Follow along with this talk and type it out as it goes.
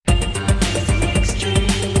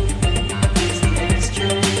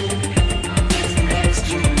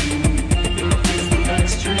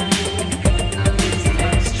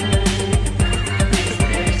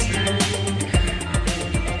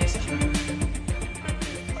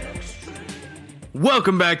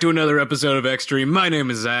Welcome back to another episode of Extreme. My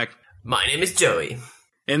name is Zach. My name is Joey.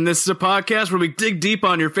 And this is a podcast where we dig deep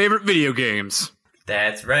on your favorite video games.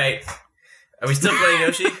 That's right. Are we still playing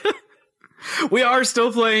Yoshi? We are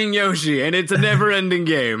still playing Yoshi, and it's a never-ending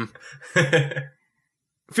game.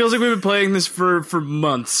 Feels like we've been playing this for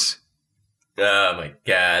months. Oh my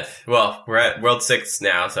god. Well, we're at World 6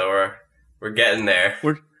 now, so we're getting there.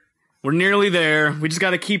 We're nearly there. We just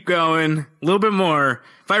gotta keep going. A little bit more.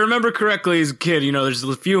 If I remember correctly as a kid, there's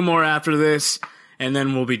a few more after this, and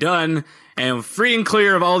then we'll be done, and free and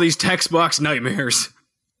clear of all these text box nightmares.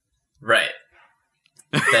 Right.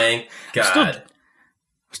 Thank God. I'm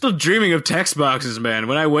still dreaming of text boxes, man.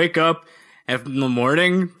 When I wake up in the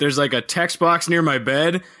morning, there's like a text box near my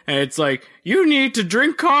bed, and it's like, you need to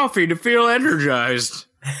drink coffee to feel energized.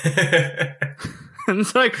 And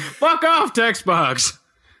it's like, fuck off, text box.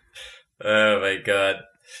 Oh my god.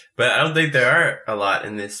 But I don't think there are a lot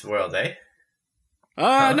in this world, eh?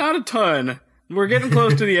 Not a ton. We're getting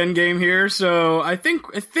close to the end game here, so I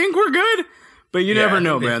think we're good. But you never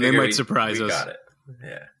know, man. They might surprise us. We got it.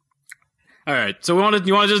 Yeah. All right. So you want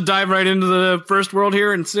to just dive right into the first world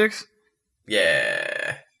here in 6?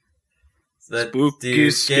 Yeah. Let's Spooky,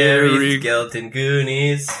 do scary skeleton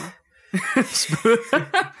Goonies.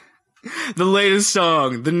 The latest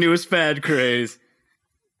song, the newest fad craze.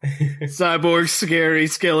 Cyborg, scary,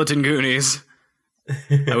 skeleton Goonies.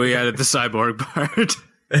 Oh, we added the cyborg part.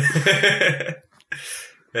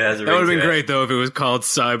 That would have been great, though, if it was called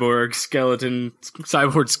Cyborg,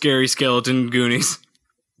 Scary, Skeleton Goonies.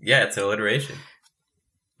 Yeah, it's an alliteration.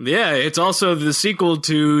 Yeah, it's also the sequel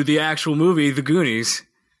to the actual movie, The Goonies.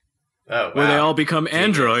 Oh, wow. Where they all become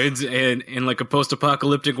androids in like a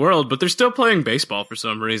post-apocalyptic world, but they're still playing baseball for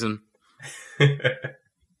some reason.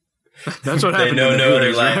 That's what happened. They know no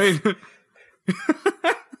other life. Right?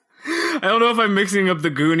 I don't know if I'm mixing up the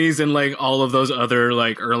Goonies and like all of those other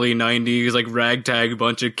like early 90s like ragtag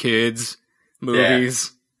bunch of kids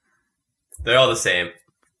movies. Yeah. They're all the same.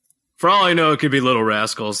 For all I know, it could be Little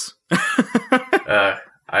Rascals. I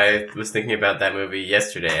was thinking about that movie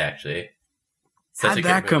yesterday, actually. How'd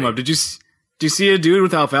that come up? Did you see a dude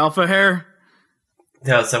with alfalfa hair?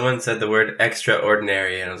 No, someone said the word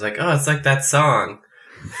extraordinary, and I was like, oh, it's like that song.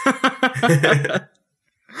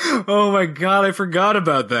 Oh my god, I forgot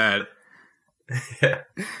about that. Yeah.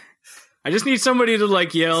 I just need somebody to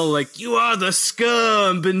like yell like, you are the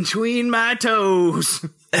scum between my toes.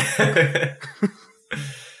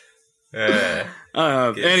 Anyway,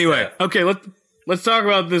 stuff. Okay, let's talk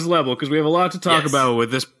about this level because we have a lot to talk about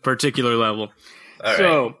with this particular level.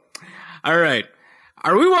 All right.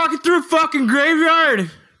 Are we walking through a fucking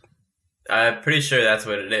graveyard? I'm pretty sure that's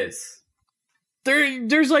what it is.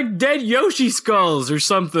 There's like dead Yoshi skulls or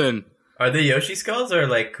something. Are they Yoshi skulls or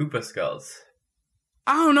like Koopa skulls?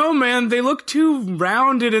 I don't know, man. They look too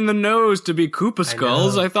rounded in the nose to be Koopa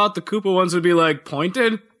skulls. I thought the Koopa ones would be like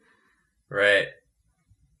pointed. Right.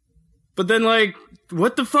 But then like,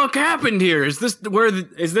 what the fuck happened here? Is this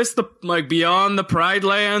the like beyond the Pride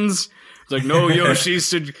Lands? It's like, no, Yoshi,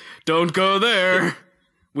 don't go there.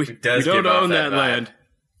 We don't own that land.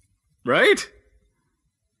 Right?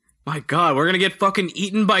 My god, we're gonna get fucking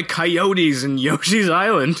eaten by coyotes in Yoshi's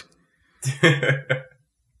Island.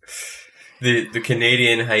 The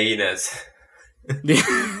Canadian hyenas.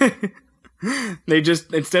 They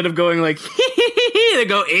just, instead of going like, they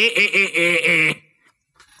go, eh.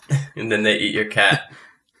 And then they eat your cat.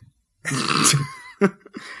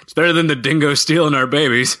 It's better than the dingo stealing our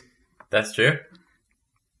babies. That's true.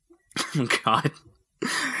 Oh, God.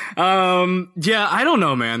 Yeah, I don't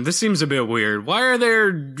know, man. This seems a bit weird. Why are there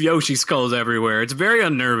Yoshi skulls everywhere? It's very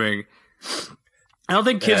unnerving. I don't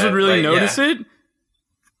think kids would really notice it.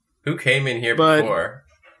 Who came in here before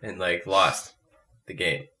and like lost the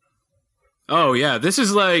game? Oh yeah, this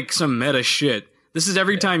is like some meta shit. This is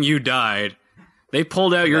every time you died, they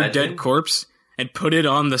pulled out your dead corpse and put it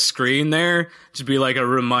on the screen there to be like a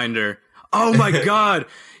reminder. Oh my god,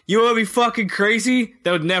 you want to be fucking crazy?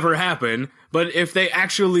 That would never happen. But if they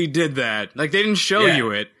actually did that, like they didn't show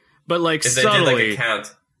you it, but like if subtly, they did like a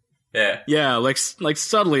count. Yeah, like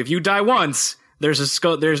subtly. If you die once, there's a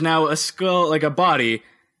skull. There's now a skull, like a body,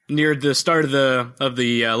 near the start of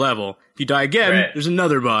the level. If you die again, there's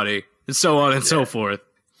another body, and so on and so forth.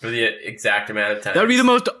 For the exact amount of time. That would be the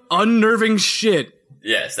most unnerving shit.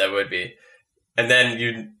 Yes, that would be. And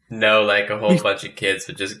then like a whole bunch of kids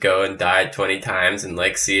would just go and die 20 times and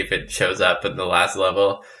like see if it shows up in the last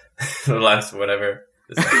level, the last whatever.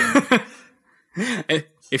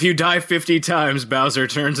 If you die 50 times, Bowser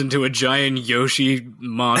turns into a giant Yoshi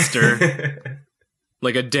monster.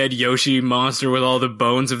 Like a dead Yoshi monster with all the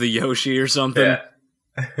bones of the Yoshi or something.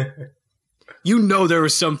 Yeah. You know there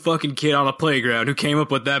was some fucking kid on a playground who came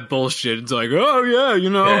up with that bullshit. It's like, oh yeah, you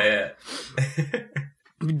know, Yeah.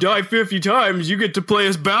 you die 50 times, you get to play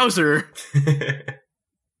as Bowser.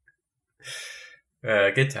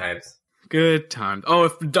 Good times. Good times. Oh,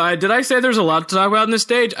 did I say there's a lot to talk about in this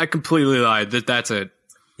stage? I completely lied. That's it.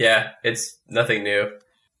 Yeah, it's nothing new.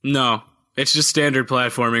 No, it's just standard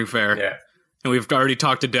platforming fare. Yeah. And we've already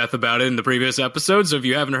talked to death about it in the previous episodes, so if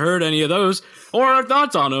you haven't heard any of those, or our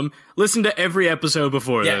thoughts on them, listen to every episode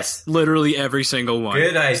before this. Literally every single one.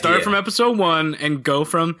 Good idea. Start from episode 1 and go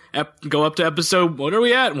up to episode, what are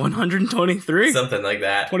we at? 123? Something like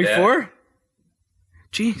that. 24? Yeah.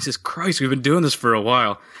 Jesus Christ, we've been doing this for a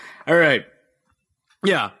while. Alright.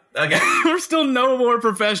 Yeah. Okay. We're still no more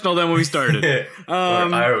professional than when we started. Or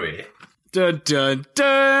are we? Dun, dun,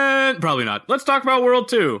 dun. Probably not. Let's talk about World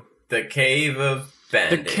 2. The Cave of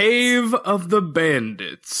Bandits. The Cave of the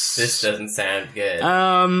Bandits. This doesn't sound good.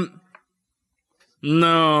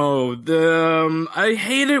 No. I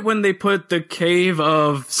hate it when they put the Cave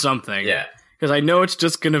of something. Yeah. Because I know it's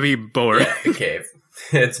just gonna be boring. Yeah, the cave.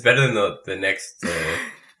 It's better than the next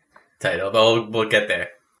title, but we'll get there.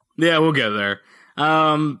 Yeah, we'll get there.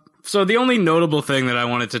 So the only notable thing that I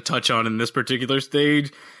wanted to touch on in this particular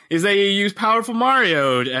stage is that you use Powerful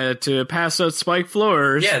Mario to pass out spike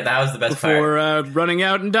floors. Yeah, that was the best part. Before running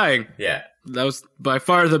out and dying. Yeah. That was by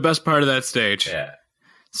far the best part of that stage. Yeah.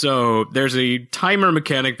 So there's a timer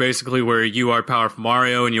mechanic basically where you are Powerful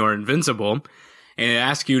Mario and you are invincible, and it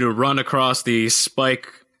asks you to run across these spike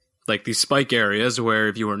areas where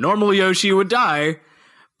if you were normal Yoshi you would die,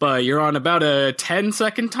 but you're on about a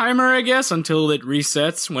 10-second timer, I guess, until it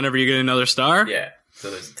resets whenever you get another star. Yeah. So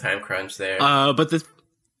there's a time crunch there.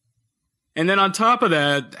 And then on top of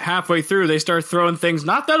that, halfway through, they start throwing things,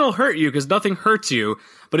 not that'll hurt you, because nothing hurts you,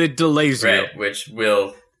 but it delays you. Right, which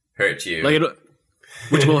will hurt you.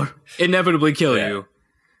 Which will inevitably kill Yeah. you.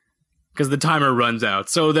 Because the timer runs out.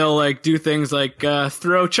 So they'll do things like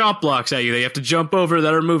throw chomp blocks at you they have to jump over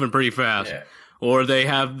that are moving pretty fast. Yeah. Or they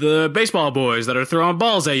have the baseball boys that are throwing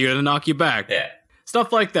balls at you to knock you back. Yeah.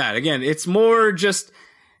 Stuff like that. Again, it's more just...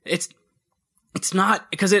 It's not,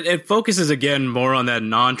 because it focuses again more on that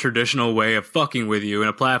non-traditional way of fucking with you in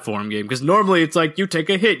a platform game. Because normally it's like you take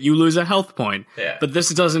a hit, you lose a health point. Yeah. But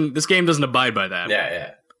this game doesn't abide by that.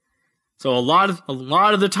 Yeah. So a lot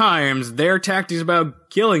of the times their tactics about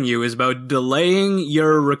killing you is about delaying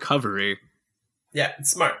your recovery. Yeah,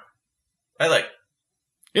 it's smart. I like it.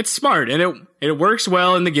 It's smart and it works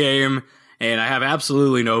well in the game, and I have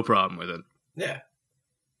absolutely no problem with it. Yeah.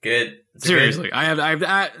 Good. Seriously, Good. I have.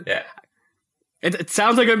 Yeah. It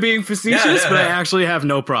sounds like I'm being facetious, but I actually have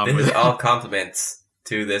no problem This with is it. all compliments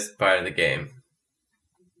to this part of the game.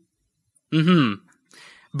 Mm-hmm.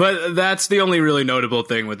 But that's the only really notable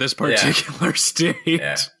thing with this particular stage.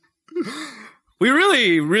 Yeah. We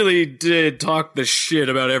really, really did talk the shit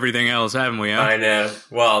about everything else, haven't we? Huh? I know.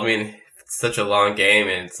 Well, I mean, it's such a long game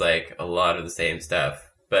and it's like a lot of the same stuff.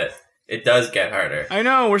 But it does get harder. I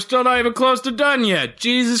know, we're still not even close to done yet.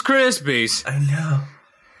 Jesus Krispies. I know.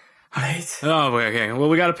 Right? Oh, okay. Well,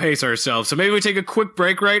 we gotta pace ourselves. So maybe we take a quick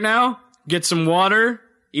break right now, get some water,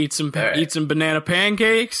 eat some banana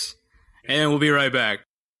pancakes, and we'll be right back.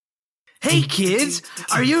 Hey kids,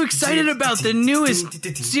 are you excited about the newest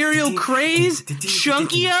cereal craze,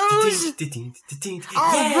 Chunkios?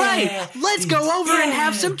 Alright, let's go over and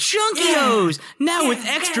have some Chunkios, now with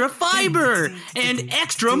extra fiber and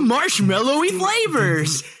extra marshmallowy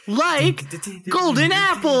flavors, like golden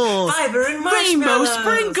apple, Fiber and rainbow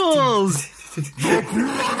marshmallows. sprinkles.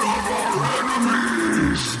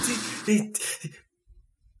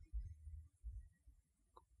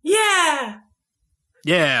 Yeah!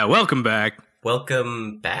 Yeah, welcome back.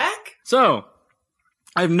 Welcome back? So,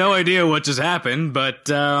 I have no idea what just happened, but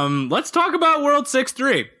let's talk about World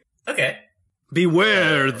 6-3. Okay.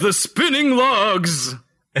 Beware the spinning logs!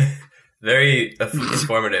 Very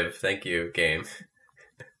informative, thank you, game.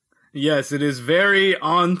 Yes, it is very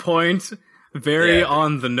on point, very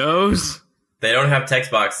on the nose. They don't have text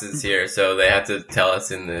boxes here, so they have to tell us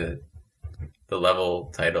in the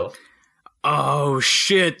level title. Oh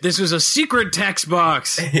shit, this was a secret text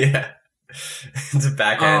box! Yeah. It's a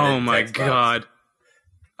backhanded Oh my text box. god.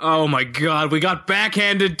 Oh my god, we got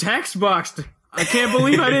backhanded text boxed! I can't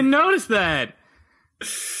believe I didn't notice that!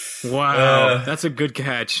 Wow, that's a good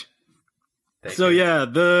catch. Thank So you. yeah,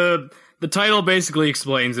 the title basically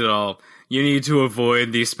explains it all. You need to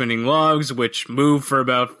avoid these spinning logs, which spin for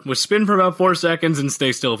about 4 seconds and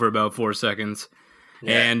stay still for about 4 seconds.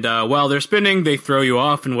 Yeah. And while they're spinning, they throw you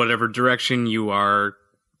off in whatever direction you are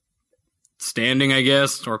standing, I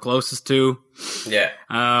guess, or closest to. Yeah.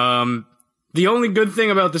 The only good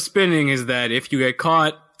thing about the spinning is that if you get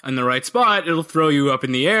caught in the right spot, it'll throw you up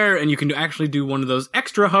in the air, and you can actually do one of those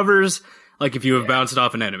extra hovers, like if you have bounced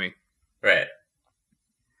off an enemy. Right.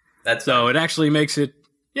 That's so fun. it actually makes it,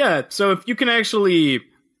 so if you can actually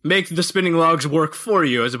make the spinning logs work for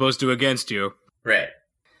you as opposed to against you. Right.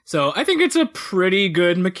 So I think it's a pretty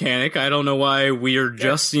good mechanic. I don't know why we are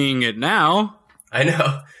just seeing it now. I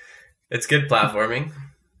know. It's good platforming.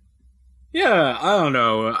 Yeah, I don't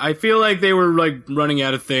know. I feel like they were like running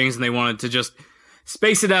out of things and they wanted to just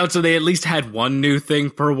space it out so they at least had one new thing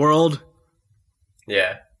per world.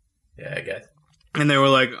 Yeah. Yeah, I guess. And they were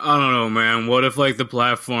like, I don't know, man, what if like the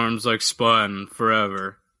platforms like spun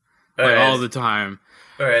forever? Like all the time.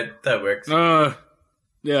 Alright, that works.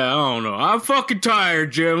 Yeah, I don't know. I'm fucking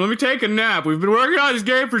tired, Jim. Let me take a nap. We've been working on this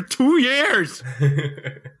game for 2 years.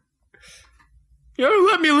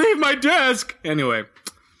 Let me leave my desk. Anyway.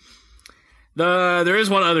 There is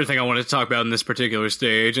one other thing I wanted to talk about in this particular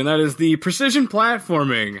stage, and that is the precision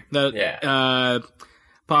platforming that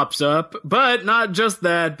pops up. But not just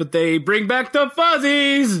that, but they bring back the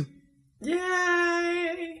fuzzies!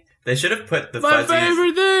 Yay! They should have put the My fuzzies...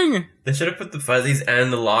 favorite thing! They should have put the fuzzies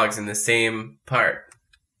and the logs in the same part.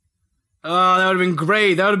 Oh, that would have been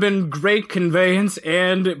great. That would have been great conveyance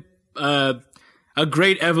and a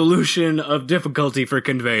great evolution of difficulty for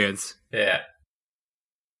conveyance. Yeah.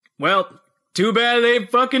 Well, too bad they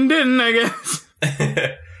fucking didn't, I guess.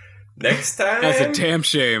 Next time? That's a damn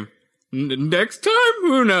shame. Next time?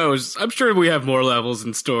 Who knows? I'm sure we have more levels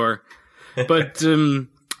in store. But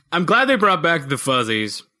I'm glad they brought back the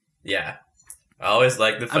fuzzies. Yeah. I always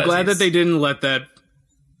like the fuzzies. I'm glad that they didn't let that...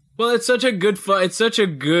 Well, it's such a good it's such a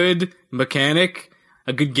good mechanic,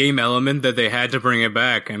 a good game element that they had to bring it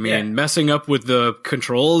back. I mean, messing up with the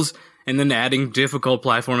controls and then adding difficult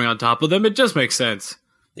platforming on top of them, it just makes sense.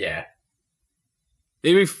 Yeah.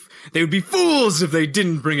 They would be fools if they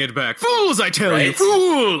didn't bring it back. Fools, I tell you,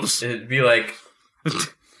 fools! It'd be like...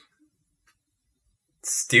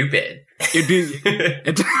 stupid. It'd be...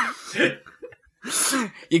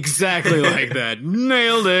 Exactly like that.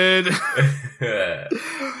 Nailed it.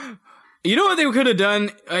 You know what they could have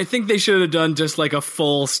done? I think they should have done just like a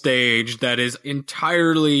full stage that is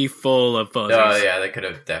entirely full of fuzzies. Oh, yeah, they could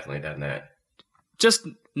have definitely done that. Just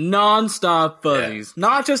non-stop fuzzies. Yeah.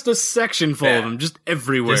 Not just a section full of them, just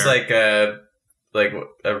everywhere. Just like a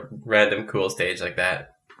random cool stage like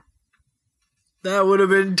that. That would have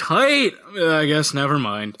been tight. I guess never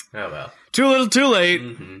mind. Oh, well. Too little, too late.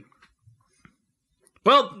 Mm-hmm.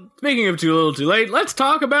 Well, speaking of too little, too late, let's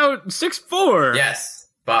talk about 6-4. Yes.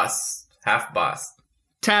 Boss. Half boss.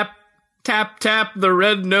 Tap, tap, tap the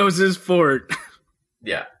red noses fort.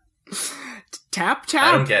 Yeah. Tap,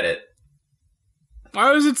 tap? I don't get it.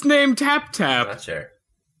 Why was its name Tap Tap? I'm not sure.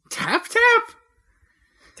 Tap Tap?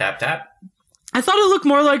 Tap Tap? I thought it looked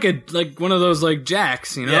more like one of those like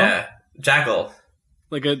jacks, you know? Yeah. Jackal.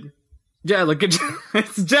 Like a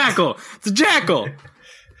it's a jackal. It's a jackal.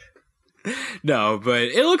 No, but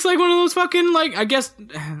it looks like one of those fucking like I guess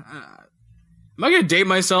am I gonna date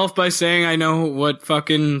myself by saying I know what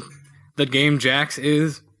fucking the game Jax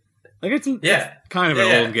is? Like it's kind of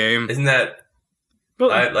an old game. Isn't that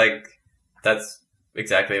but, that's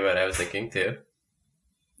exactly what I was thinking too.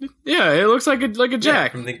 Yeah, it looks like a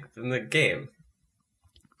Jack. From the game.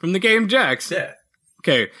 From the game Jax. Yeah.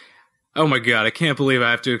 Okay. Oh my god, I can't believe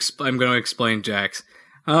I have to I'm gonna explain Jax.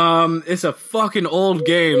 It's a fucking old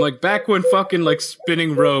game, like back when fucking like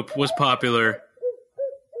spinning rope was popular.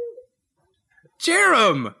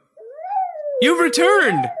 Jerem! You've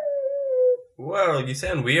returned! Whoa, you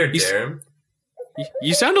sound weird, Jerem.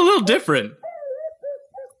 You sound a little different.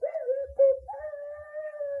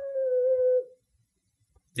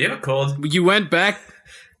 Do you have a cold? You went back...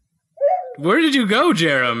 Where did you go,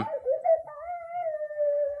 Jerem?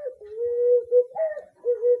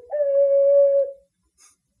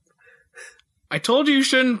 I told you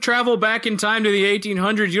shouldn't travel back in time to the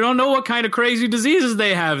 1800s. You don't know what kind of crazy diseases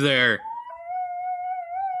they have there.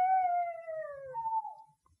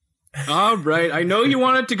 Alright, I know you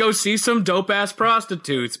wanted to go see some dope-ass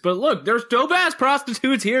prostitutes, but look, there's dope-ass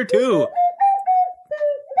prostitutes here, too.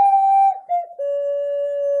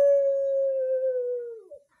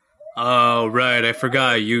 Oh, right, I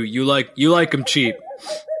forgot. You like them cheap.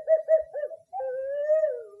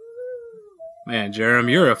 Man, Jerem,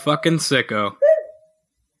 you're a fucking sicko.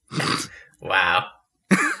 Wow.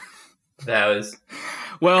 That was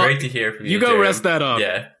great to hear from you. You go Jerem. rest that off.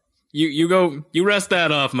 Yeah. You rest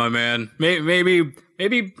that off, my man. Maybe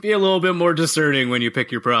be a little bit more discerning when you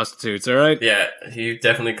pick your prostitutes, alright? Yeah, you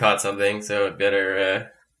definitely caught something, so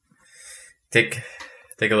better take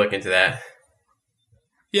a look into that.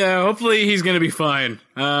 Yeah, hopefully he's gonna be fine.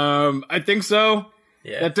 I think so.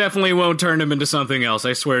 Yeah. That definitely won't turn him into something else,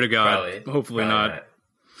 I swear to God. Hopefully not.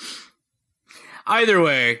 Either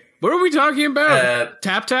way, what are we talking about?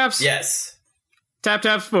 Tap taps? Yes. Tap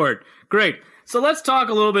tap fort. Great. So let's talk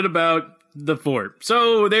a little bit about the fort.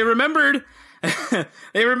 So they remembered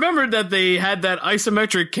that they had that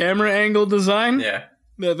isometric camera angle design. Yeah.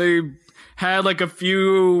 That they had like a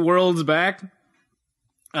few worlds back.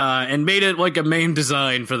 And made it like a main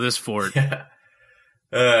design for this fort. Yeah.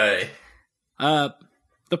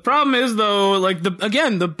 The problem is though, like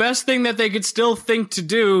the best thing that they could still think to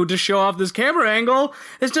do to show off this camera angle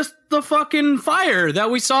is just the fucking fire that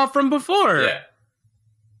we saw from before. Yeah.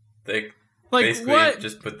 They basically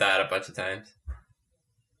just put that a bunch of times.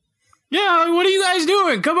 Yeah, what are you guys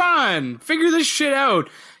doing? Come on, figure this shit out.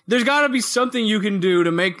 There's gotta be something you can do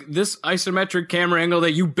to make this isometric camera angle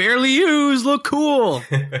that you barely use look cool.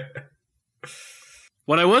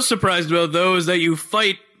 What I was surprised about, though, is that you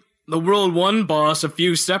fight the World 1 boss a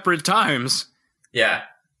few separate times. Yeah.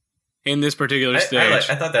 In this particular stage.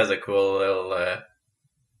 I thought that was a cool little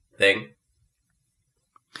thing.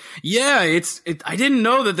 Yeah, I didn't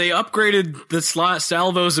know that they upgraded the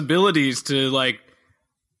Salvo's abilities to, like,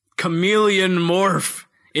 chameleon morph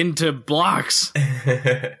into blocks.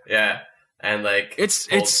 Yeah. And, like, it's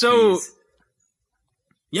so... Keys.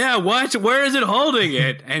 Yeah, what? Where is it holding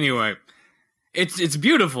it? Anyway. It's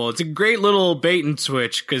beautiful. It's a great little bait and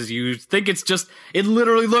switch, because you think it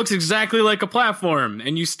literally looks exactly like a platform,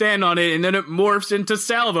 and you stand on it, and then it morphs into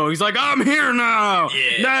Salvo. He's like, I'm here now!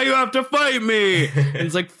 Yeah. Now you have to fight me! And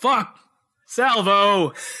it's like, fuck!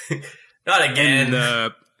 Salvo! Not again!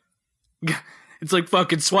 And, it's like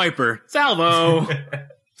fucking Swiper. Salvo!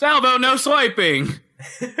 Salvo, no swiping!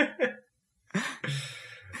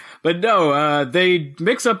 But no, they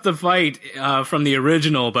mix up the fight from the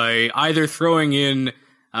original by either throwing in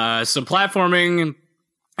some platforming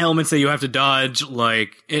elements that you have to dodge,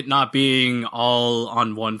 like it not being all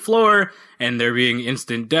on one floor, and there being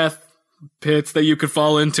instant death pits that you could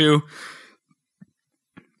fall into.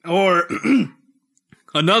 Or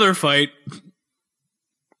another fight.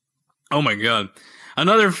 Oh my god.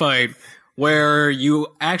 Another fight where you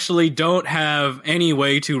actually don't have any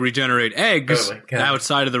way to regenerate eggs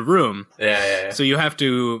outside of the room. Yeah. So you have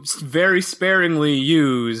to very sparingly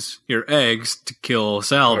use your eggs to kill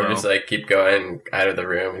Salvo. Or just, like, keep going out of the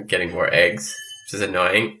room and getting more eggs, which is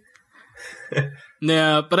annoying.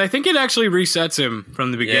 Yeah, but I think it actually resets him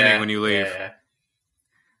from the beginning when you leave. Yeah.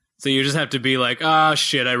 So you just have to be like,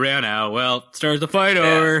 shit, I ran out. Well, start the fight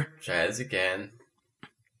over. Try this again.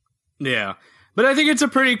 Yeah. But I think it's a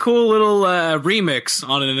pretty cool little remix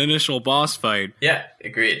on an initial boss fight. Yeah,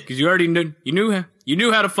 agreed. Because you already knew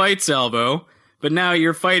how to fight Salvo, but now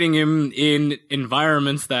you're fighting him in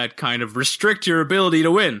environments that kind of restrict your ability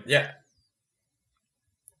to win. Yeah.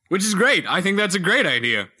 Which is great. I think that's a great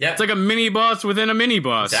idea. Yeah. It's like a mini boss within a mini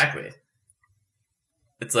boss. Exactly.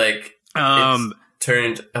 It's like it's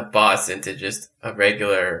turned a boss into just a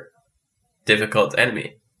regular difficult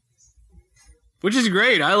enemy. Which is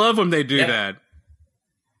great. I love when they do that.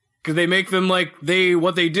 Because they make them what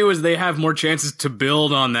they do is they have more chances to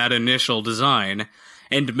build on that initial design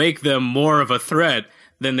and make them more of a threat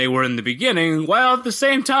than they were in the beginning, while at the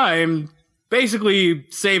same time basically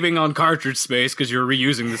saving on cartridge space because you're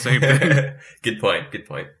reusing the same thing. Good point.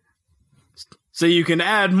 So you can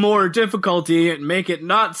add more difficulty and make it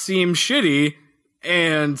not seem shitty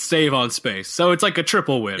and save on space. So it's like a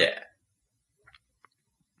triple win. Yeah.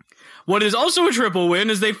 What is also a triple win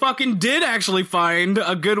is they fucking did actually find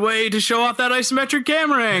a good way to show off that isometric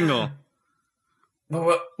camera angle.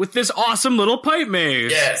 With this awesome little pipe maze.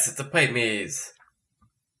 Yes, it's a pipe maze.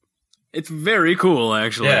 It's very cool,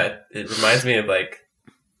 actually. Yeah, it reminds me of, like,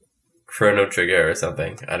 Chrono Trigger or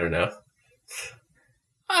something. I don't know.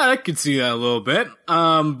 I could see that a little bit.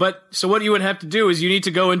 But, so what you would have to do is you need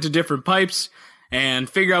to go into different pipes and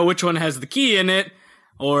figure out which one has the key in it.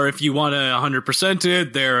 Or if you want to 100%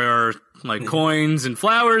 it, there are, like, coins and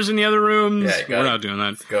flowers in the other rooms. Yeah, we're not doing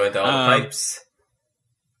that. Go into all the pipes.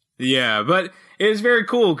 Yeah, but it is very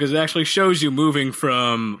cool because it actually shows you moving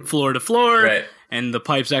from floor to floor. Right. And the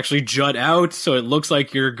pipes actually jut out, so it looks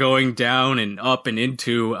like you're going down and up and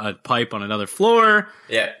into a pipe on another floor.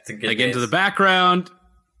 Yeah, it's a good like into the background.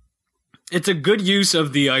 It's a good use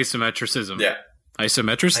of the isometricism. Yeah.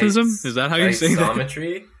 Isometricism? Is that how you say that?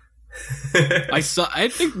 Isometry? I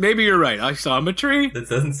think maybe you're right. Isometry? That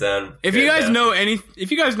doesn't sound if you guys know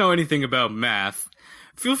anything about math,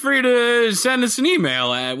 feel free to send us an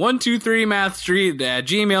email at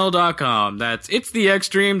 123mathstreet@gmail.com. That's It's the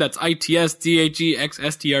Extreme. That's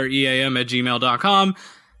ITSTHEXSTREAM @gmail.com.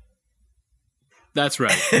 That's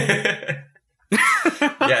right. Yeah,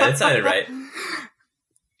 that sounded right.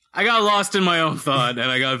 I got lost in my own thought,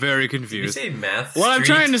 and I got very Did you confused. say math? What I'm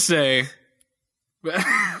street? trying to say...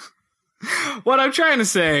 what I'm trying to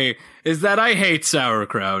say is that I hate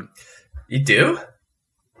sauerkraut. You do?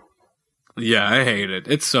 Yeah, I hate it.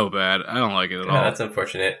 It's so bad. I don't like it at Oh, all. that's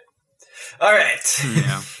unfortunate. All right.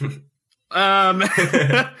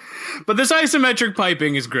 Yeah. But this isometric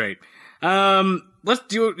piping is great. Let's want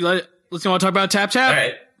to talk about Tap Tap? All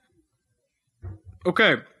right.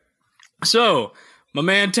 Okay. So, my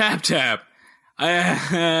man Tap Tap.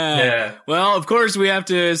 Yeah. Well, of course, we have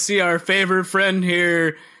to see our favorite friend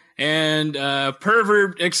here and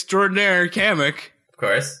pervert extraordinaire Kamek. Of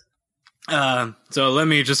course. So let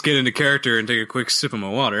me just get into character and take a quick sip of my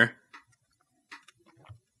water.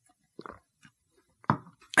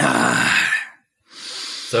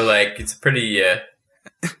 So, like, it's a pretty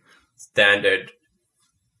standard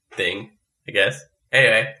thing, I guess.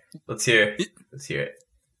 Anyway, let's hear it.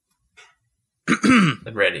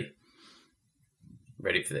 I'm ready. I'm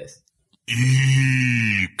ready for this.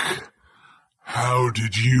 Eek! How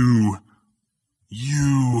did you...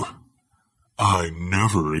 I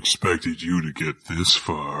never expected you to get this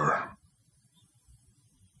far. ...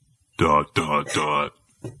 Now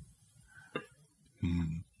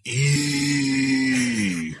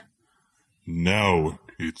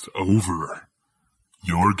it's over.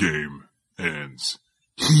 Your game ends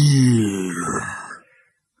here.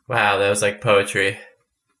 Wow, that was like poetry.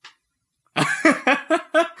 Felt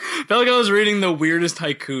like I was reading the weirdest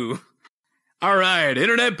haiku. All right,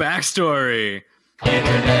 internet backstory.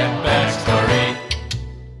 Internet backstory.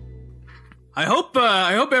 I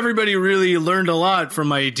hope everybody really learned a lot from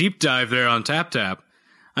my deep dive there on Tap Tap.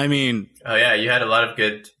 I mean, Oh yeah, you had a lot of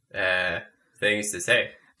good things to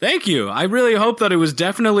say. thank you. I really hope that it was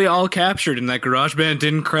definitely all captured and that GarageBand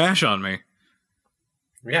didn't crash on me.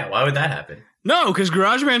 Yeah, why would that happen? No, because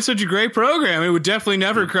GarageBand's such a great program. It would definitely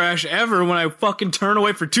never crash ever when I fucking turn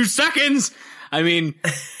away for 2 seconds. I mean,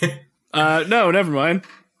 no, never mind.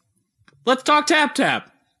 Let's talk Tap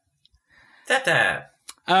Tap. Tap tap.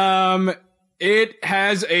 It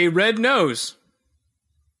has a red nose.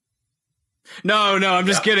 No, I'm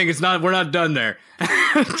just kidding. It's not. We're not done there.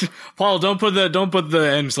 Paul, don't put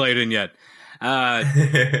the end slate in yet.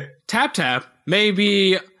 Tap Tap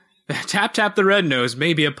the red nose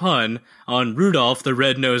may be a pun on Rudolph the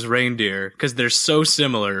red-nosed reindeer because they're so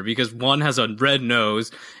similar. Because one has a red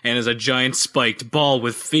nose and is a giant spiked ball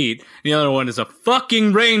with feet. And the other one is a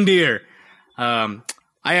fucking reindeer. I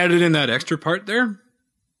added in that extra part there.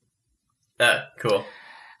 Cool.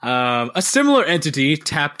 A similar entity,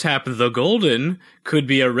 Tap Tap the Golden, could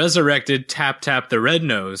be a resurrected Tap Tap the Red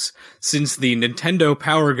Nose, since the Nintendo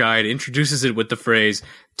Power Guide introduces it with the phrase,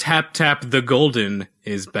 Tap Tap the Golden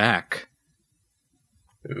is back.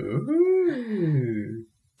 Ooh.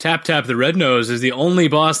 Tap Tap the Red Nose is the only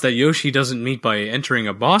boss that Yoshi doesn't meet by entering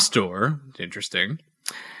a boss door. Interesting.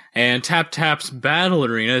 And Tap Tap's battle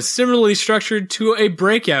arena is similarly structured to a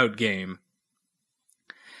breakout game.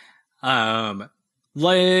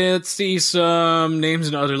 Let's see some names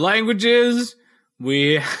in other languages.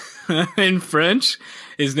 We, in French,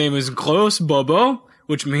 his name is Gros Bobo,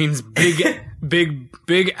 which means big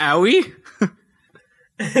owie.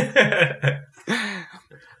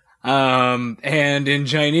 And in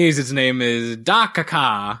Chinese, its name is Da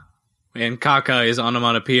Kaka, and Kaka is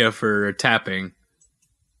onomatopoeia for tapping.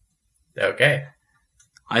 Okay.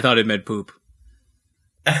 I thought it meant poop.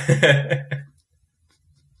 Internet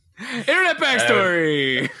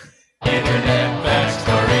backstory. Internet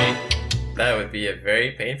backstory. That would be a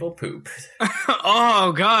very painful poop.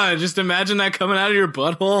 Oh god, just imagine that coming out of your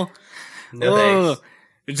butthole. No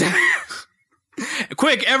thanks.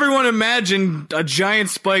 Quick, everyone imagine a giant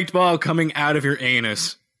spiked ball coming out of your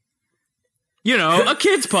anus. You know, a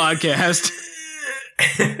kid's podcast.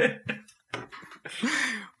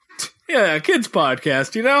 Yeah, a kid's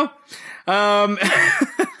podcast, you know?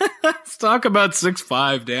 Let's talk about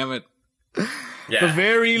 6'5", damn it. Yeah. The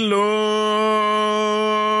very long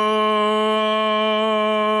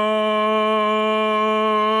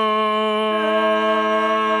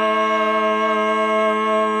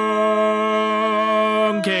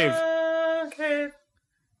cave.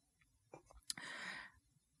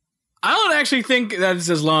 I don't actually think that it's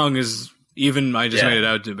as long as even I just made it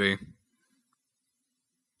out to be.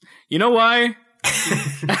 You know why?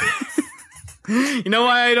 You know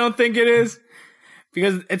why I don't think it is?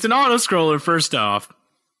 Because it's an auto-scroller, first off.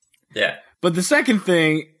 Yeah. But the second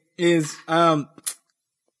thing is,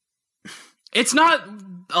 it's not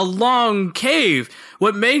a long cave.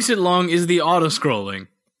 What makes it long is the auto-scrolling.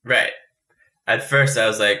 Right. At first, I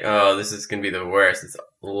was like, "Oh, this is gonna be the worst. It's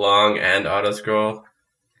long and auto scroll."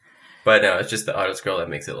 But no, it's just the auto scroll that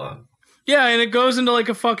makes it long. Yeah, and it goes into like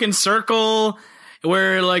a fucking circle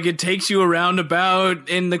where like it takes you around about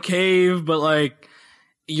in the cave, but like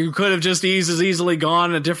you could have just as easily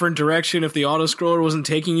gone a different direction if the auto scroller wasn't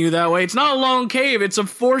taking you that way. It's not a long cave, it's a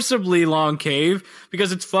forcibly long cave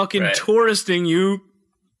because it's fucking touristing you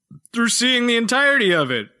through seeing the entirety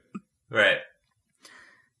of it. Right.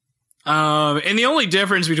 And the only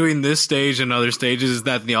difference between this stage and other stages is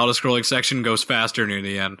that the auto-scrolling section goes faster near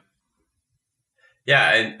the end.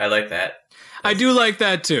 Yeah, I like that. I do like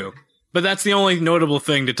that too, but that's the only notable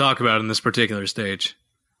thing to talk about in this particular stage.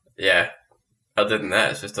 Yeah. Other than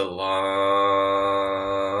that, it's just a long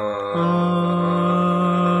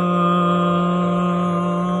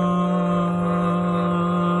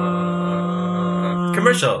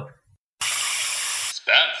commercial.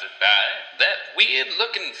 Sponsored by that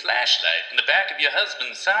weird-looking flashlight in the back of your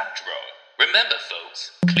husband's sock drawer. Remember,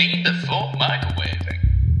 folks, clean before microwaving.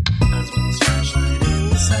 Husband's flashlight in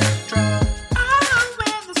the sock drawer. Oh,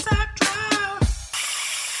 in the sock drawer.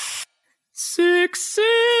 6-6.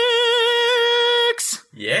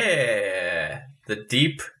 Yeah, the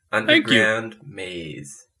deep underground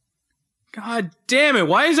maze. God damn it!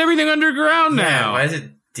 Why is everything underground now? Yeah, why is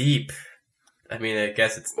it deep? I mean, I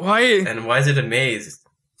guess it's why. And why is it a maze?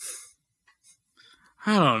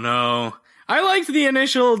 I don't know. I liked the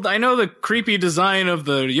initial. I know the creepy design of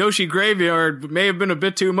the Yoshi graveyard may have been a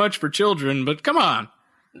bit too much for children, but come on.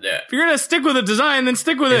 Yeah. If you're gonna stick with a design, then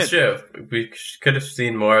stick with it. It's true. We could have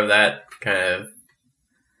seen more of that kind of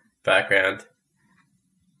background.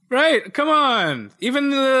 Right, come on. Even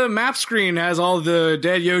the map screen has all the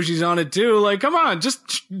dead Yoshis on it too. Like, come on, just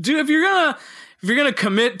do if you're gonna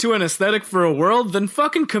commit to an aesthetic for a world, then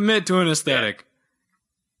fucking commit to an aesthetic.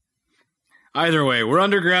 Either way, we're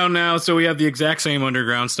underground now, so we have the exact same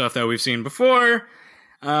underground stuff that we've seen before.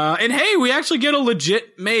 And hey, we actually get a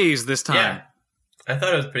legit maze this time. Yeah. I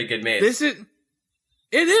thought it was a pretty good maze. It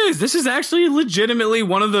is. This is actually legitimately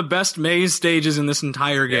one of the best maze stages in this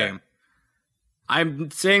entire game.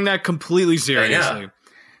 I'm saying that completely seriously.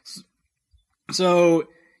 So,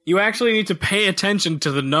 you actually need to pay attention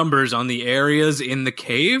to the numbers on the areas in the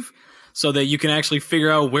cave so that you can actually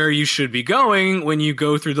figure out where you should be going when you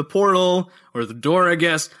go through the portal, or the door, I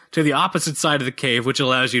guess, to the opposite side of the cave, which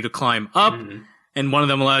allows you to climb up, and one of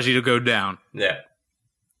them allows you to go down. Yeah.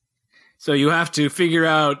 So you have to figure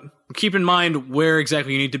out, keep in mind where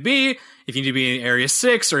exactly you need to be. If you need to be in Area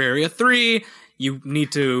 6 or Area 3, you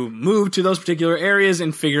need to move to those particular areas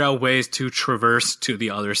and figure out ways to traverse to the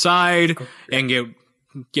other side and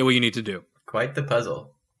get what you need to do. Quite the puzzle.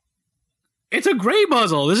 It's a great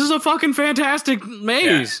puzzle. This is a fucking fantastic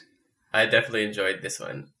maze. Yeah. I definitely enjoyed this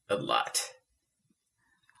one a lot.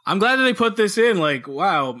 I'm glad that they put this in. Like,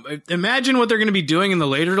 wow. Imagine what they're going to be doing in the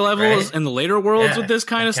later levels and the later worlds with this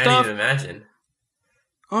kind of stuff. I can't even imagine.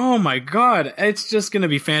 Oh my god. It's just going to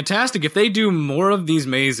be fantastic. If they do more of these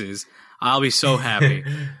mazes, I'll be so happy.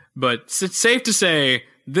 But it's safe to say,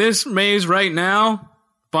 this maze right now,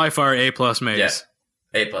 by far A+ maze.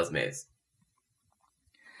 Yeah. A+ maze.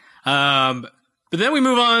 But then we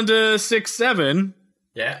move on to 6-7.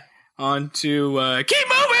 Yeah. On to, keep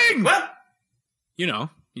moving! What? You know,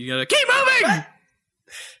 you gotta keep moving! What?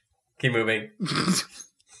 Keep moving.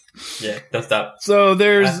 Yeah, don't stop. So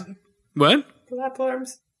there's... What?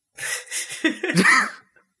 Platforms.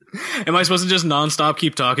 Am I supposed to just non-stop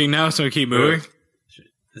keep talking now so I keep moving?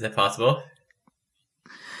 Is that possible?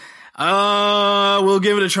 We'll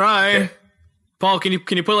give it a try. Okay. Paul, can you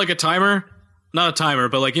put like a timer? Not a timer,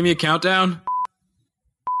 but like give me a countdown.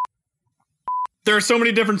 There are so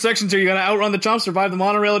many different sections here. You gotta outrun the chomps, survive the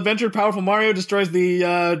monorail adventure. Powerful Mario destroys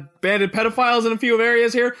the bandit pedophiles in a few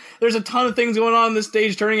areas here. There's a ton of things going on in this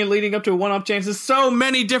stage, turning and leading up to a one-up chances. So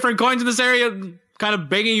many different coins in this area, kind of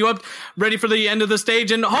begging you up, ready for the end of the stage.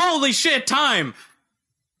 And holy shit, time!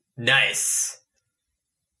 Nice.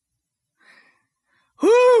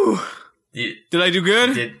 Whew! Did I do good?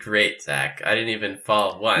 You did great, Zach. I didn't even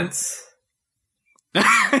fall once.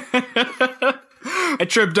 I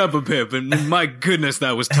tripped up a bit, but my goodness,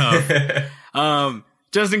 that was tough.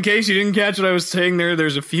 Just in case you didn't catch what I was saying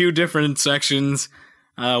there's a few different sections.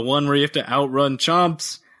 One where you have to outrun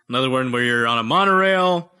chomps, another one where you're on a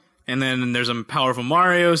monorail, and then there's a Powerful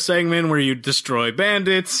Mario segment where you destroy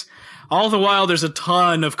bandits. All the while, there's a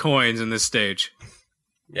ton of coins in this stage.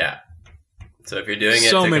 Yeah. So if you're doing it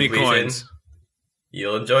so to many completion, coins,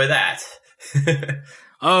 you'll enjoy that.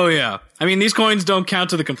 Oh yeah, I mean these coins don't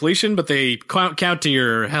count to the completion, but they count to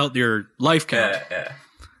your health, your life count. Yeah.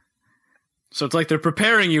 So it's like they're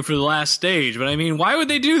preparing you for the last stage. But I mean, why would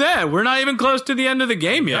they do that? We're not even close to the end of the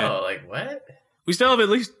game yet. Oh, like what? We still have at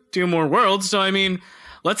least 2 more worlds. So, I mean,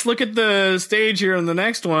 let's look at the stage here in the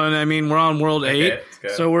next one. I mean, we're on World 8. Let's go.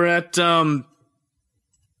 So we're at,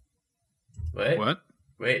 What?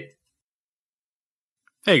 Wait.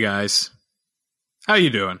 Hey, guys. How you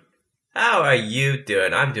doing? How are you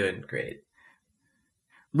doing? I'm doing great.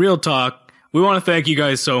 Real talk. We want to thank you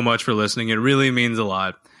guys so much for listening. It really means a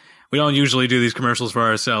lot. We don't usually do these commercials for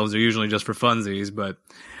ourselves. They're usually just for funsies, but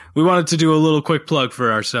we wanted to do a little quick plug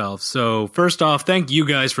for ourselves. So first off, thank you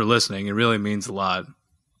guys for listening. It really means a lot.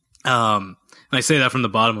 And I say that from the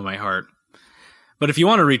bottom of my heart. But if you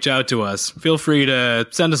want to reach out to us, feel free to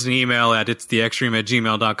send us an email at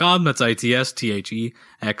itstheextreme@gmail.com. That's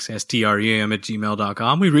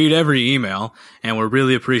ITSTHEXSTREAM@gmail.com. We read every email, and we're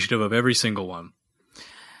really appreciative of every single one.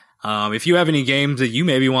 If you have any games that you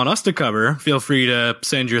maybe want us to cover, feel free to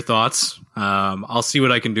send your thoughts. I'll see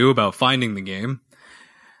what I can do about finding the game.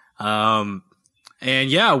 And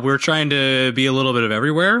yeah, we're trying to be a little bit of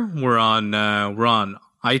everywhere. We're on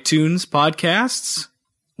iTunes podcasts.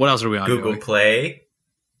 What else are we on? Google Joey? Play.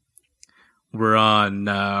 We're on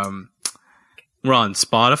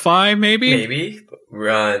Spotify, maybe? Maybe. We're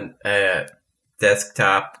on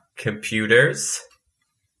desktop computers.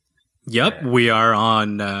 Yep, we are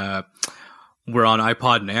on we're on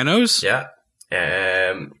iPod Nanos. Yeah.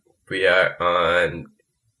 We are on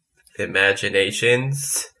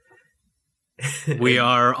Imaginations. We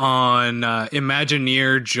are on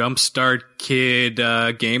Imagineer Jumpstart Kid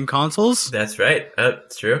game consoles. That's right.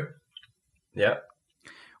 That's true. Yeah.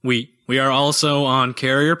 We are also on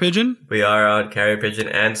Carrier Pigeon. We are on Carrier Pigeon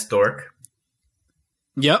and Stork.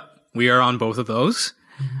 Yep, we are on both of those.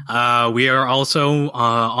 We are also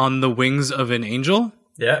on the Wings of an Angel.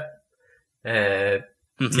 Yeah.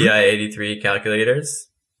 TI-83 calculators.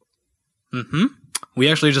 Mm-hmm.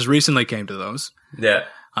 We actually just recently came to those. Yeah.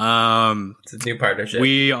 It's a new partnership.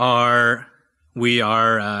 We are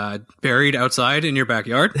buried outside in your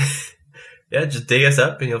backyard. Yeah, just dig us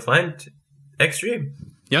up and you'll find Extreme.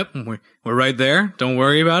 Yep, we're right there. Don't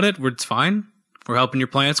worry about it. It's fine. We're helping your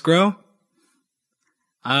plants grow.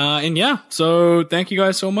 And yeah, so thank you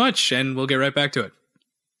guys so much, and we'll get right back to it.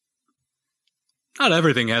 Not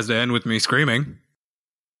everything has to end with me screaming.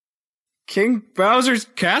 King Bowser's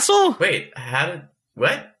castle? Wait,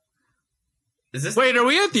 what? Is this? Wait, are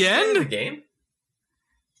we at the of the end? game?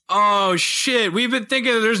 Oh shit, we've been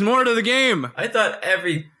thinking there's more to the game. I thought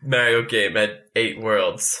every Mario game had 8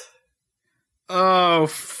 worlds. Oh,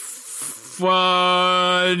 fudge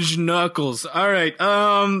knuckles. All right,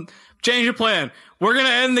 change your plan. We're gonna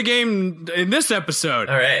end the game in this episode.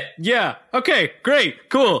 All right. Yeah. Okay. Great.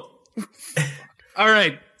 Cool. All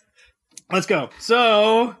right. Let's go.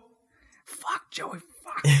 So, fuck Joey.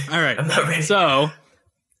 Fuck. All right. I'm not ready. So,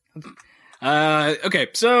 okay.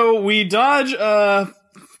 So we dodge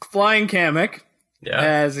flying Kamek Yeah.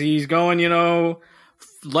 as he's going,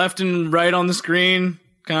 left and right on the screen,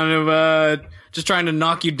 kind of just trying to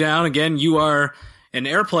knock you down. Again, you are an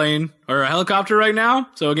airplane or a helicopter right now.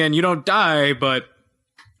 So again, you don't die, but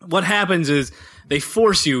what happens is they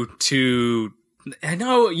force you to, I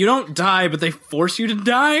know you don't die, but they force you to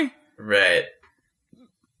die. Right.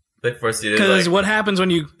 They force you to Because what happens when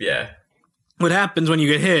you Yeah.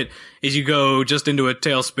 get hit is you go just into a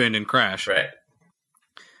tailspin and crash. Right.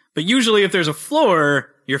 But usually if there's a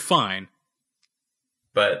floor, you're fine.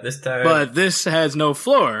 But this time. But this has no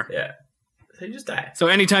floor. Yeah. So you just die. So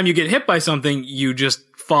anytime you get hit by something, you just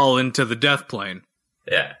fall into the death plane.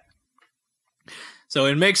 Yeah. So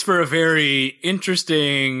it makes for a very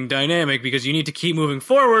interesting dynamic because you need to keep moving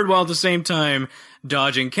forward while at the same time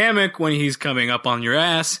dodging Kamek when he's coming up on your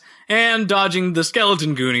ass and dodging the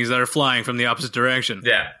skeleton goonies that are flying from the opposite direction.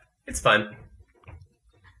 Yeah. It's fun.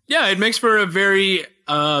 Yeah, it makes for a very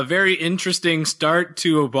interesting start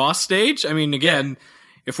to a boss stage. I mean, again,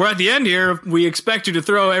 if we're at the end here, we expect you to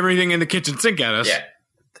throw everything in the kitchen sink at us. Yeah.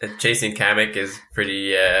 And chasing Kamek is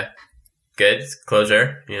pretty good. It's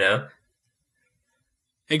closure,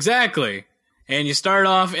 Exactly. And you start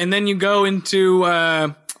off, and then you go into,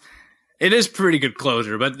 it is pretty good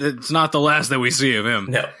closure, but it's not the last that we see of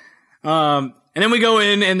him. No. And then we go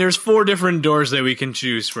in, and there's 4 different doors that we can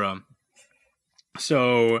choose from.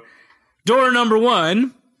 So, door number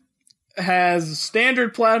 1 has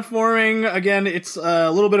standard platforming. Again, it's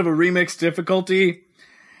a little bit of a remix difficulty.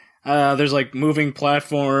 There's like moving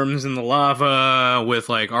platforms in the lava with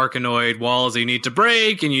like Arkanoid walls that you need to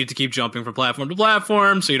break, and you need to keep jumping from platform to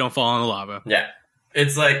platform so you don't fall in the lava. Yeah.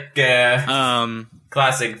 It's like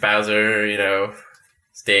classic Bowser,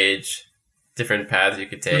 stage, different paths you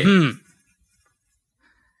could take. Mm-hmm.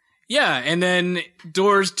 Yeah, and then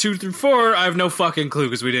doors 2 through 4, I have no fucking clue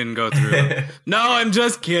because we didn't go through them. No, I'm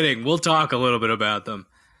just kidding. We'll talk a little bit about them.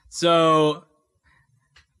 So,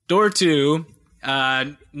 door 2,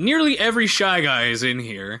 nearly every Shy Guy is in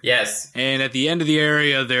here. Yes. And at the end of the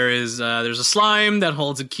area, there's a slime that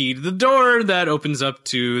holds a key to the door that opens up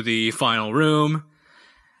to the final room.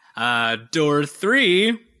 Door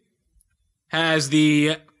 3 has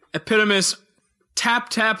the Epitomus Tap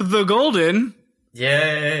Tap the Golden.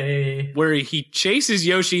 Yay. Where he chases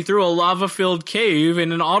Yoshi through a lava-filled cave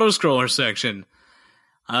in an autoscroller section.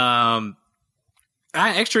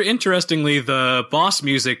 Extra interestingly, the boss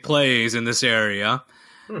music plays in this area,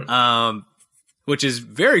 which is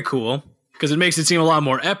very cool, because it makes it seem a lot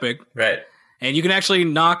more epic. Right. And you can actually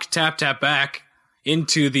knock Tap Tap back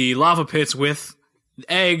into the lava pits with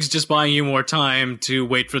eggs, just buying you more time to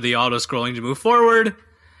wait for the auto-scrolling to move forward.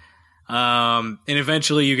 And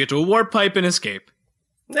eventually you get to a warp pipe and escape.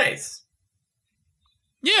 Nice.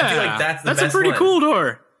 Yeah, I feel like that's the a best pretty one. cool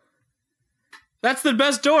door. That's the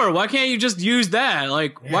best door. Why can't you just use that?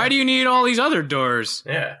 Like, why do you need all these other doors?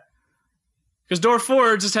 Yeah. Because door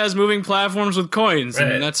 4 just has moving platforms with coins,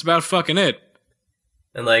 Right. and that's about fucking it.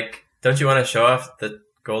 And like, don't you want to show off the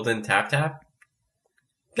golden Tap Tap?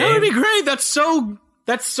 That would be great. That's so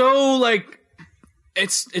like,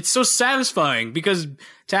 it's so satisfying because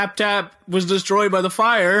Tap Tap was destroyed by the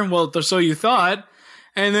fire. Well, so you thought,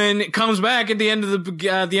 and then it comes back at the end of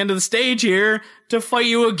the stage here to fight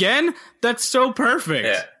you again. That's so perfect.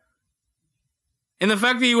 Yeah. And the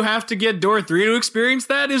fact that you have to get door 3 to experience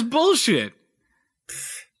that is bullshit.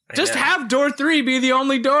 Just have door 3 be the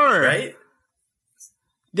only door. Right?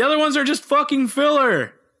 The other ones are just fucking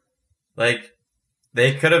filler. Like,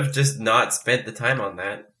 they could have just not spent the time on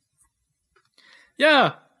that.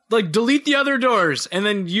 Yeah. Like, delete the other doors and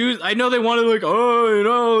then I know they wanted, like,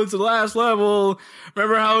 it's the last level.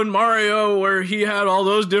 Remember how in Mario where he had all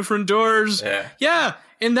those different doors? Yeah. Yeah.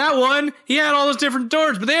 In that one, he had all those different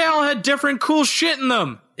doors, but they all had different cool shit in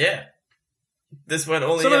them. Yeah. This one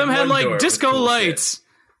only Some of them one had, door like, with disco cool lights.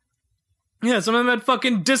 Yeah, some of them had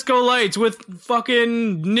fucking disco lights with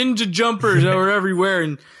fucking ninja jumpers that were everywhere,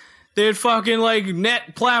 and they had fucking, like,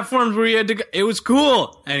 net platforms where you had to go. It was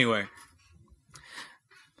cool. Anyway.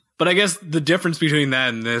 But I guess the difference between that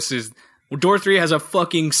and this is door 3 has a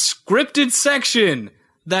fucking scripted section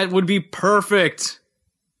that would be perfect.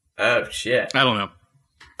 Oh, shit. I don't know.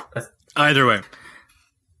 Either way.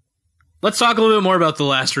 Let's talk a little bit more about the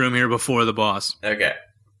last room here before the boss. Okay.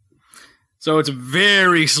 So it's a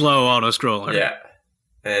very slow auto-scroller. Yeah.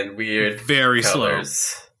 And weird Very colors.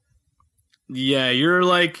 slow. Yeah, you're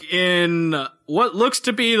like in what looks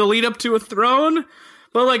to be the lead up to a throne,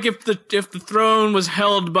 but like if the throne was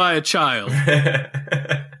held by a child.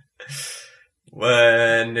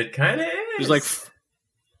 When it kind of is.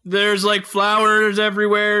 There's like flowers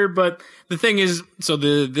everywhere, but the thing is, so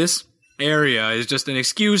this area is just an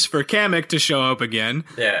excuse for Kamek to show up again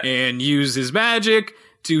and use his magic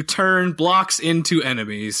to turn blocks into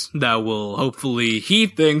enemies that will hopefully, he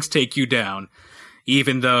thinks, take you down.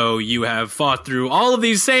 Even though you have fought through all of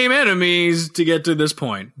these same enemies to get to this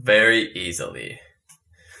point. Very easily.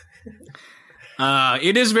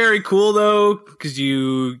 It is very cool, though, because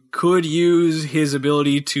you could use his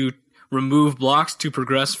ability to remove blocks to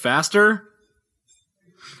progress faster.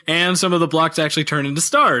 And some of the blocks actually turn into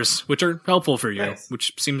stars, which are helpful for you,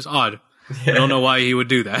 which seems odd. I don't know why he would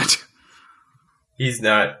do that. He's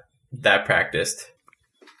not that practiced.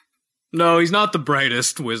 No, he's not the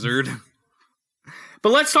brightest wizard.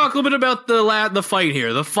 But let's talk a little bit about the fight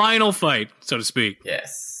here, the final fight, so to speak.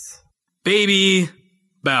 Yes. Baby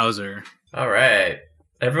Bowser. All right.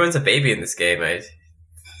 Everyone's a baby in this game, I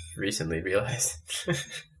recently realized.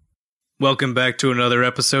 Welcome back to another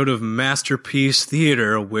episode of Masterpiece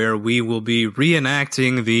Theater, where we will be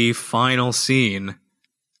reenacting the final scene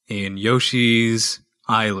in Yoshi's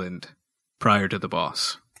Island prior to the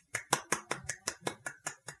boss.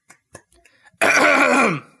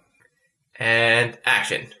 And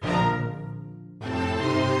action.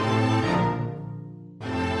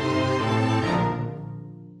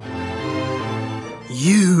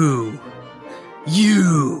 You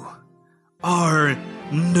are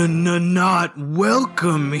not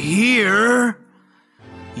welcome here.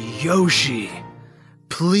 Yoshi,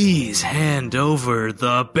 please hand over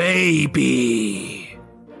the baby.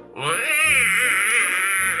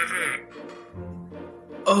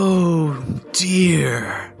 Oh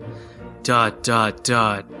dear. ...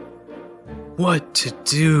 What to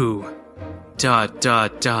do? ...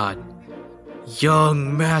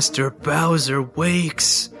 Young Master Bowser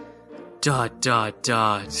wakes... ... Come here!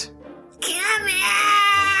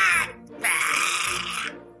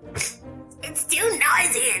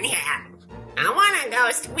 go,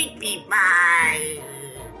 sweetie pie.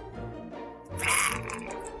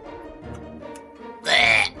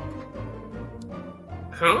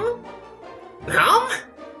 Huh? Huh?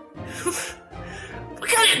 What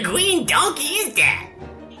kind of green donkey is that?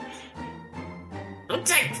 Looks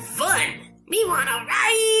like fun. Me wanna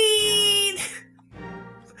ride.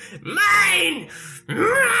 Mine!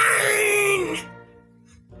 Mine!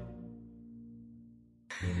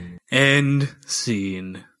 End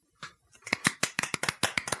scene.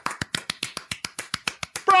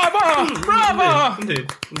 Bravo! Bravo!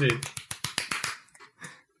 Indeed.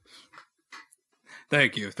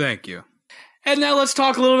 Thank you. And now let's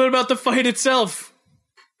talk a little bit about the fight itself.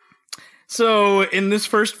 So, in this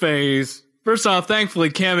first phase, first off, thankfully,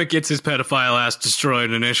 Kamek gets his pedophile ass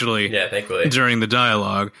destroyed initially. Yeah, thankfully. During the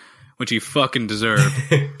dialogue, which he fucking deserved.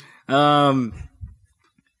 And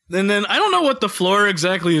then, I don't know what the floor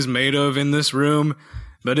exactly is made of in this room,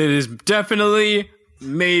 but it is definitely,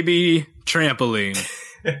 maybe, trampoline.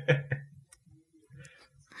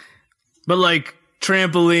 But, like,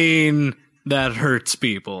 trampoline that hurts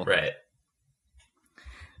people. Right.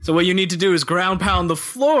 So what you need to do is ground pound the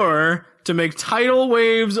floor to make tidal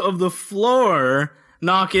waves of the floor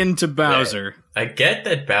knock into Bowser. Right. I get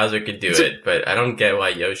that Bowser could do it, but I don't get why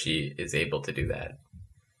Yoshi is able to do that.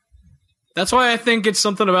 That's why I think it's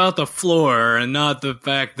something about the floor and not the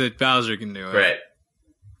fact that Bowser can do it. Right.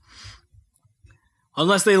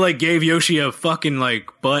 Unless they, like, gave Yoshi a fucking, like,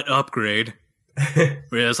 butt upgrade. Where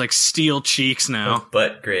he has, like, steel cheeks now.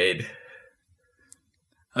 Butt grade.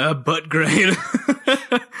 Butt grade.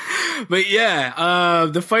 But yeah,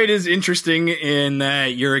 the fight is interesting in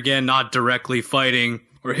that you're, again, not directly fighting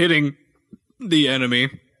or hitting the enemy,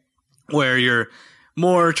 where you're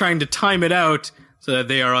more trying to time it out so that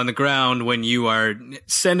they are on the ground when you are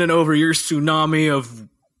sending over your tsunami of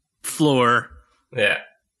floor. Yeah.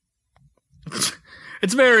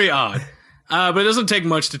 It's very odd. But it doesn't take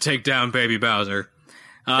much to take down Baby Bowser.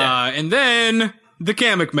 And then the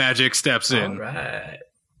Kamek magic steps in. All right.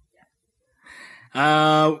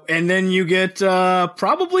 And then you get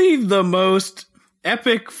probably the most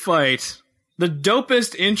epic fight, the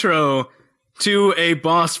dopest intro to a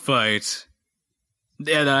boss fight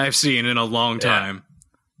that I've seen in a long time.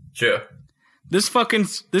 True. This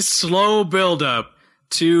slow build up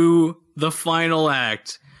to the final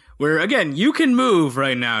act, where again you can move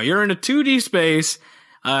right now. You're in a 2D space,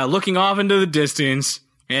 looking off into the distance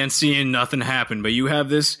and seeing nothing happen, but you have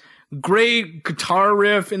this great guitar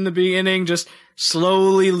riff in the beginning, just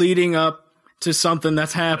slowly leading up to something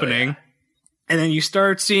that's happening. Oh, yeah. And then you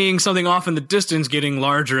start seeing something off in the distance getting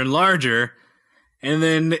larger and larger. And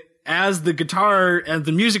then as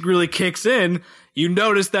the music really kicks in, you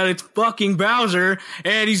notice that it's fucking Bowser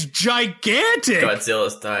and he's gigantic. Godzilla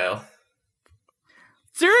style.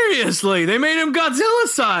 Seriously, they made him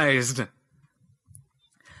Godzilla-sized.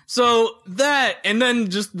 So that, and then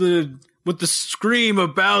just with the scream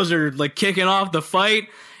of Bowser, like, kicking off the fight,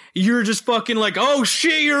 you're just fucking like, oh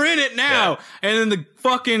shit, you're in it now. Yeah. And then the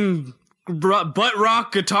fucking butt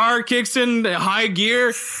rock guitar kicks in high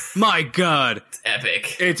gear. My God. It's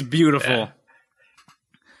epic. It's beautiful. Yeah.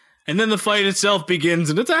 And then the fight itself begins,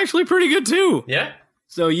 and it's actually pretty good too. Yeah.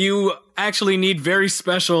 So you actually need very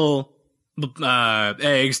special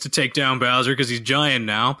eggs to take down Bowser because he's giant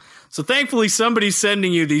now. So thankfully somebody's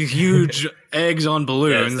sending you these huge eggs on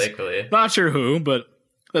balloons. Yes, thankfully. Not sure who, but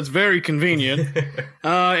that's very convenient.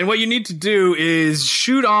 And what you need to do is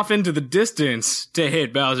shoot off into the distance to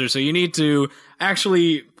hit Bowser. So you need to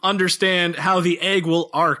actually understand how the egg will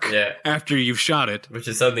arc after you've shot it. Which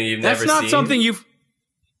is something you've never seen. That's not something you've...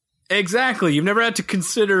 Exactly. You've never had to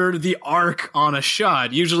consider the arc on a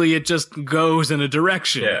shot. Usually it just goes in a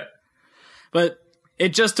direction. Yeah. But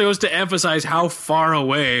it just goes to emphasize how far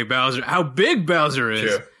away Bowser, how big Bowser is.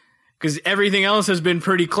 Sure. Because everything else has been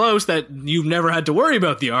pretty close that you've never had to worry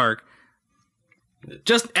about the arc.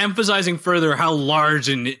 Just emphasizing further how large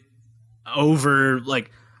and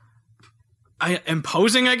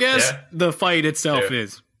imposing, I guess, the fight itself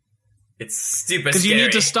is. It's stupid Because you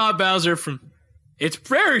need to stop Bowser from... It's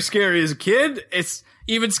very scary as a kid. It's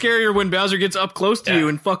even scarier when Bowser gets up close to you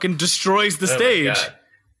and fucking destroys the stage.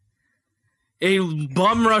 He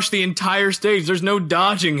bum rush the entire stage. There's no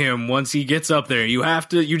dodging him once he gets up there.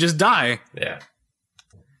 You just die. Yeah.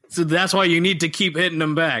 So that's why you need to keep hitting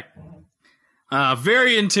him back.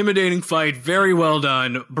 Very intimidating fight. Very well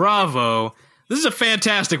done. Bravo. This is a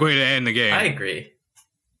fantastic way to end the game. I agree.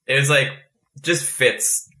 It was like, just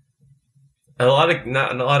fits. Not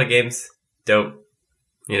a lot of games don't,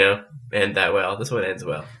 end that well. This one ends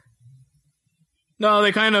well. No,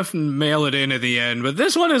 they kind of mail it in at the end, but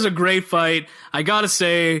this one is a great fight. I gotta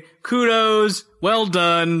say, kudos, well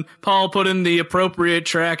done. Paul put in the appropriate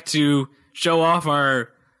track to show off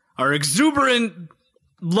our exuberant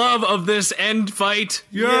love of this end fight.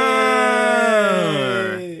 Yay!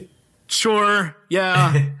 Sure,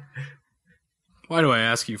 yeah. Why do I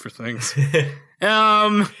ask you for things?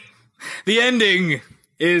 The ending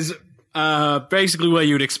is basically what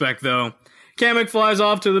you'd expect, though. Kamek flies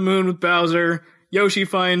off to the moon with Bowser. Yoshi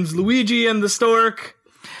finds Luigi and the stork.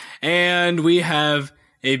 And we have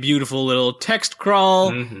a beautiful little text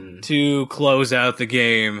crawl to close out the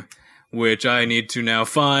game, which I need to now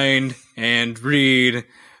find and read.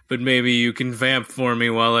 But maybe you can vamp for me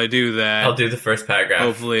while I do that. I'll do the first paragraph.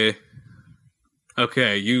 Hopefully.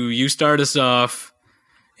 Okay, you start us off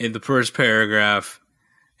in the first paragraph,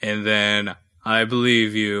 and then I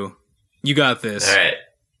believe you. You got this. All right.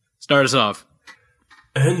 Start us off.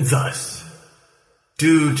 And thus,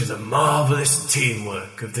 due to the marvelous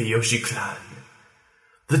teamwork of the Yoshi clan,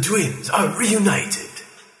 the twins are reunited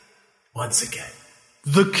once again.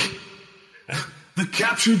 The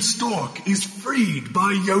captured stork is freed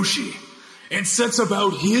by Yoshi and sets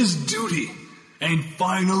about his duty and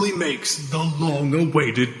finally makes the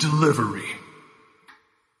long-awaited delivery.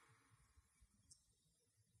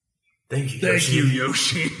 Thank you, Thank Yoshi. you,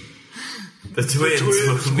 Yoshi. The twins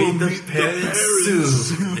will meet the parents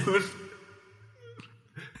soon.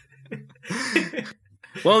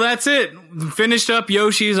 Well, that's it. Finished up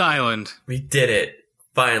Yoshi's Island. We did it.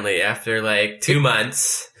 Finally, after like 2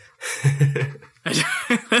 months.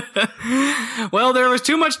 Well, there was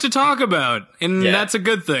too much to talk about, and Yeah. that's a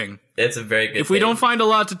good thing. It's a very good If we thing. don't find a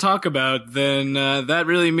lot to talk about, then that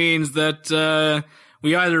really means that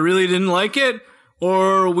we either really didn't like it,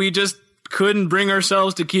 or we just couldn't bring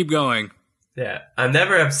ourselves to keep going. Yeah. I'm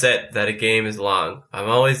never upset that a game is long. I'm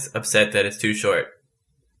always upset that it's too short.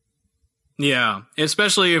 Yeah,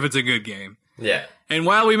 especially if it's a good game. Yeah. And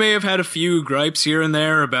while we may have had a few gripes here and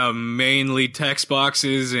there about mainly text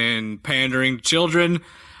boxes and pandering to children,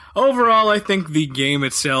 overall I think the game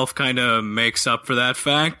itself kind of makes up for that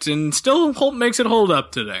fact and still makes it hold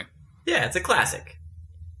up today. Yeah, it's a classic.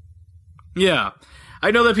 Yeah,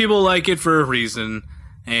 I know that people like it for a reason,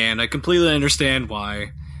 and I completely understand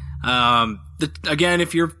why. Again,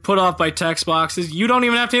 if you're put off by text boxes, you don't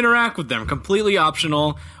even have to interact with them. Completely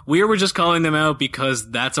optional. We were just calling them out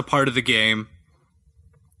because that's a part of the game.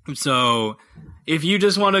 So, if you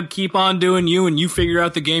just want to keep on doing you and you figure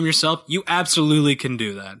out the game yourself, you absolutely can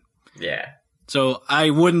do that. Yeah. So,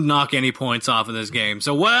 I wouldn't knock any points off of this game.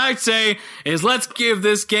 So, what I'd say is let's give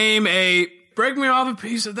this game a break me off a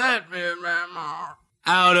piece of that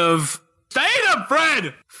out of Stay up,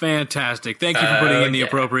 Fred! Fantastic. Thank you for putting in the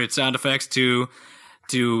appropriate sound effects to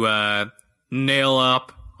nail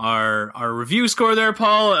up our review score there,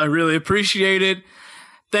 Paul. I really appreciate it.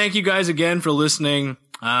 Thank you guys again for listening.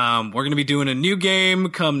 We're going to be doing a new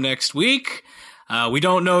game come next week. We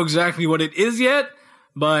don't know exactly what it is yet,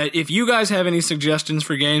 but if you guys have any suggestions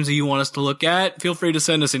for games that you want us to look at, feel free to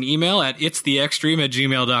send us an email at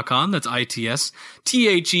itstheextreme@gmail.com. That's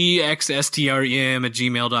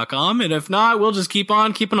itsthexstrem@gmail.com. And if not, we'll just keep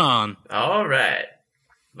on keeping on. All right.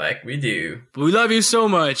 Like we do. But we love you so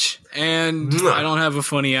much, and I don't have a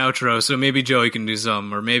funny outro, so maybe Joey can do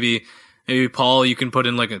some, or maybe Paul, you can put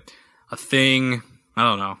in like a thing. I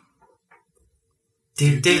don't know.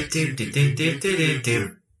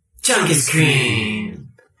 Chungus cream.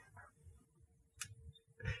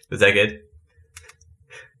 Was that good?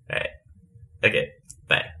 All right. Okay.